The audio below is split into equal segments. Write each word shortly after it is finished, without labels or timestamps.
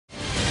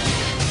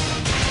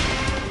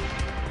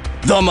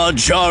The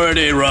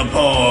Majority Report.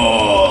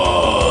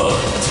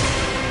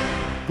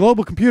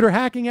 Global computer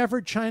hacking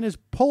effort. China's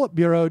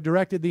Politburo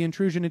directed the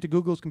intrusion into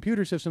Google's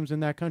computer systems in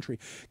that country.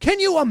 Can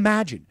you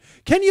imagine?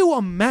 Can you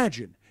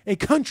imagine a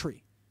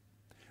country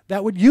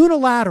that would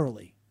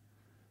unilaterally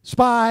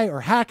spy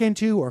or hack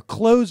into or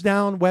close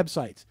down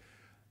websites?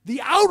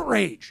 The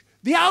outrage,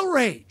 the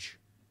outrage,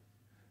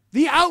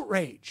 the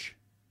outrage.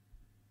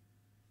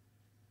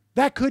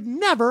 That could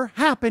never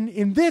happen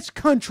in this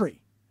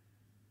country.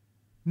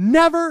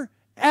 Never,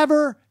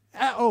 ever.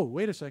 Oh,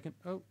 wait a second.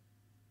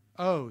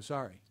 Oh,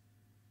 sorry.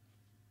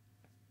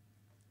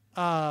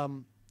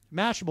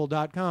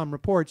 Mashable.com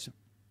reports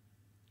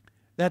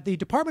that the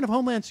Department of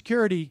Homeland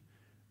Security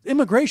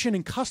Immigration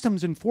and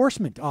Customs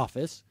Enforcement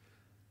Office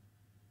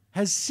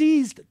has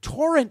seized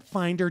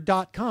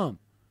torrentfinder.com,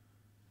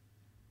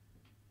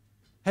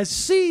 has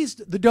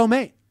seized the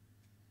domain,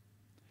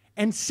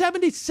 and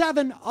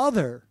 77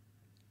 other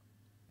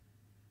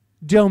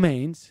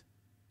domains.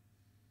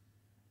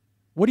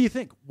 What do you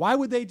think? Why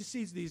would they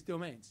seize these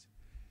domains?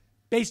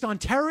 Based on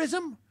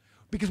terrorism?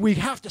 Because we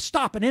have to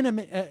stop an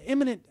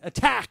imminent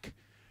attack.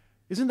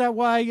 Isn't that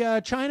why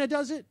China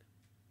does it?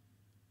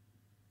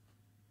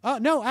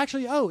 No,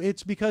 actually,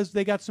 it's because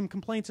they got some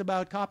complaints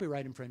about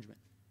copyright infringement.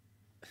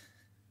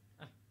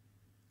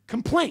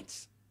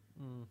 Complaints.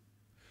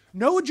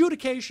 No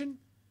adjudication.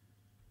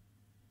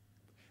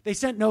 They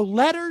sent no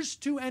letters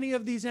to any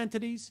of these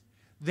entities.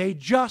 They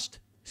just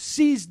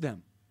seized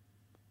them.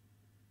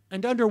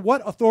 And under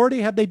what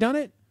authority have they done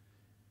it?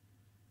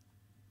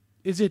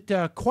 Is it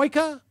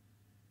COICA?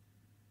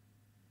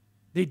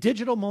 The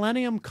Digital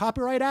Millennium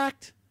Copyright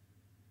Act?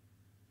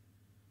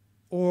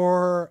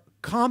 Or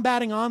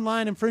Combating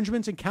Online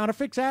Infringements and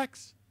Counterfeits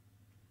Acts?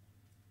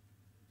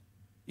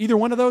 Either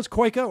one of those,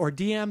 COICA or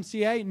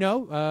DMCA?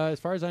 No, as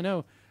far as I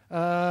know.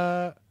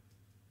 I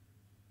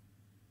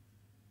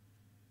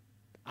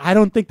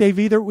don't think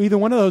either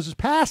one of those has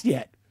passed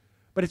yet.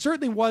 But it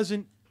certainly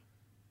wasn't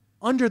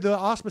under the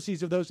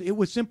auspices of those. It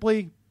was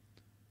simply,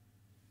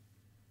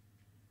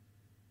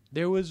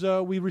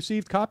 we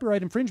received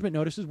copyright infringement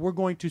notices. We're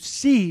going to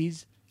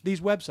seize these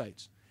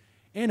websites.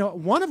 And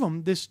one of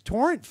them, this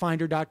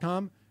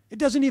torrentfinder.com, it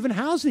doesn't even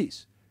house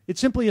these. It's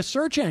simply a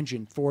search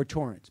engine for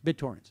torrents,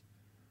 BitTorrents.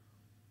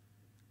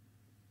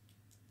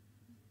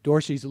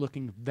 Dorsey's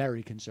looking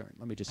very concerned.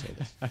 Let me just say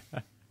this.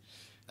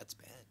 That's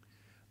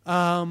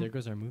bad. There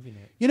goes our movie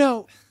night. You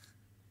know,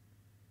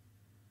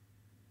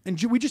 and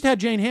we just had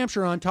Jane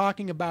Hampshire on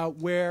talking about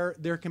where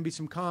there can be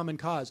some common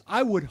cause.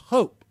 I would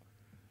hope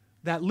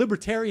that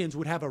libertarians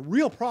would have a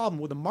real problem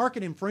with the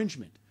market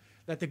infringement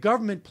that the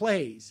government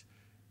plays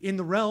in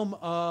the realm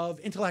of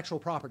intellectual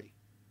property.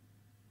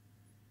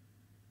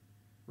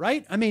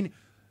 Right? I mean,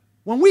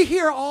 when we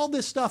hear all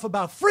this stuff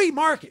about free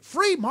market,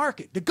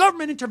 the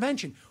government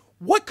intervention,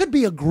 what could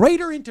be a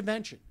greater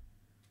intervention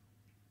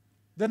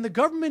than the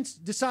government's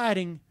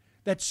deciding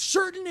that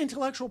certain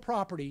intellectual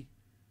property,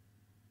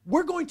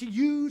 we're going to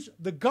use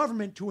the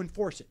government to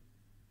enforce it.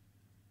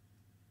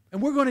 And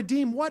we're going to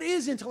deem what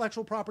is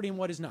intellectual property and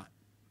what is not.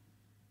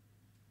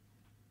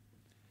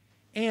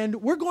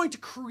 And we're going to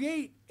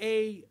create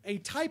a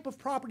type of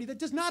property that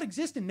does not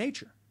exist in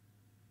nature.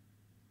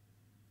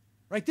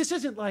 Right? This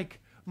isn't like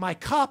my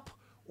cup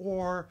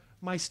or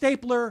my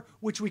stapler,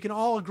 which we can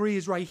all agree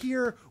is right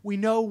here. We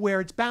know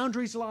where its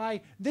boundaries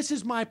lie. This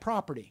is my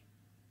property.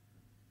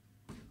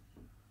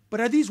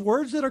 But are these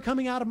words that are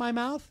coming out of my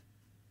mouth?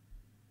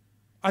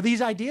 Are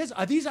these ideas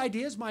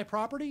my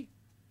property?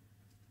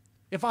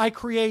 If I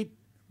create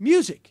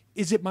music,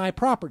 is it my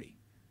property?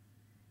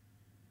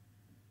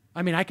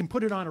 I mean, I can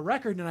put it on a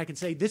record and I can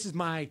say, this is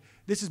my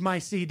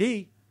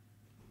CD.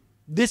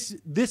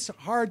 This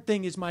hard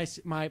thing is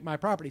my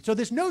property. So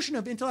this notion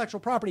of intellectual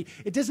property,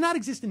 it does not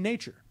exist in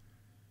nature.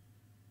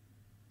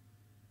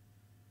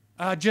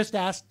 Just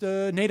ask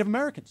Native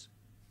Americans.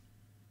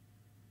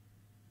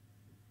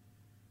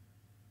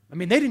 I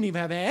mean, they didn't even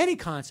have any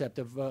concept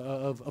of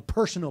a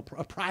personal,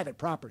 a private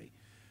property.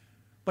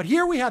 But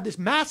here we have this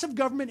massive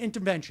government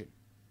intervention.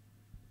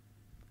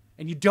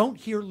 And you don't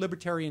hear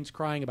libertarians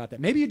crying about that.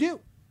 Maybe you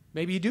do.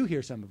 Maybe you do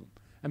hear some of them.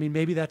 I mean,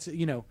 maybe that's,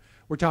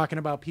 we're talking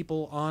about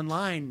people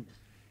online,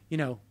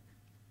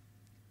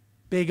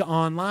 big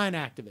online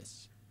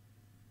activists.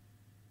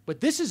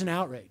 But this is an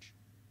outrage.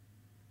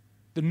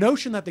 The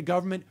notion that the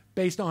government,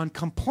 based on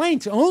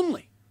complaints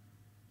only,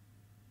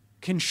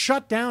 can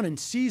shut down and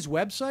seize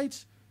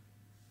websites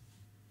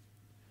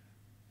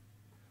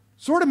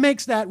sort of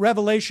makes that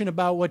revelation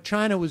about what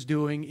China was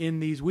doing in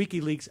these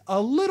WikiLeaks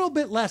a little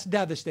bit less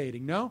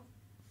devastating, no?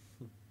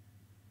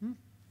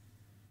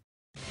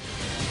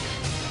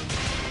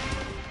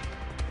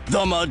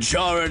 The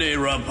Majority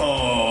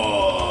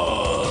Report.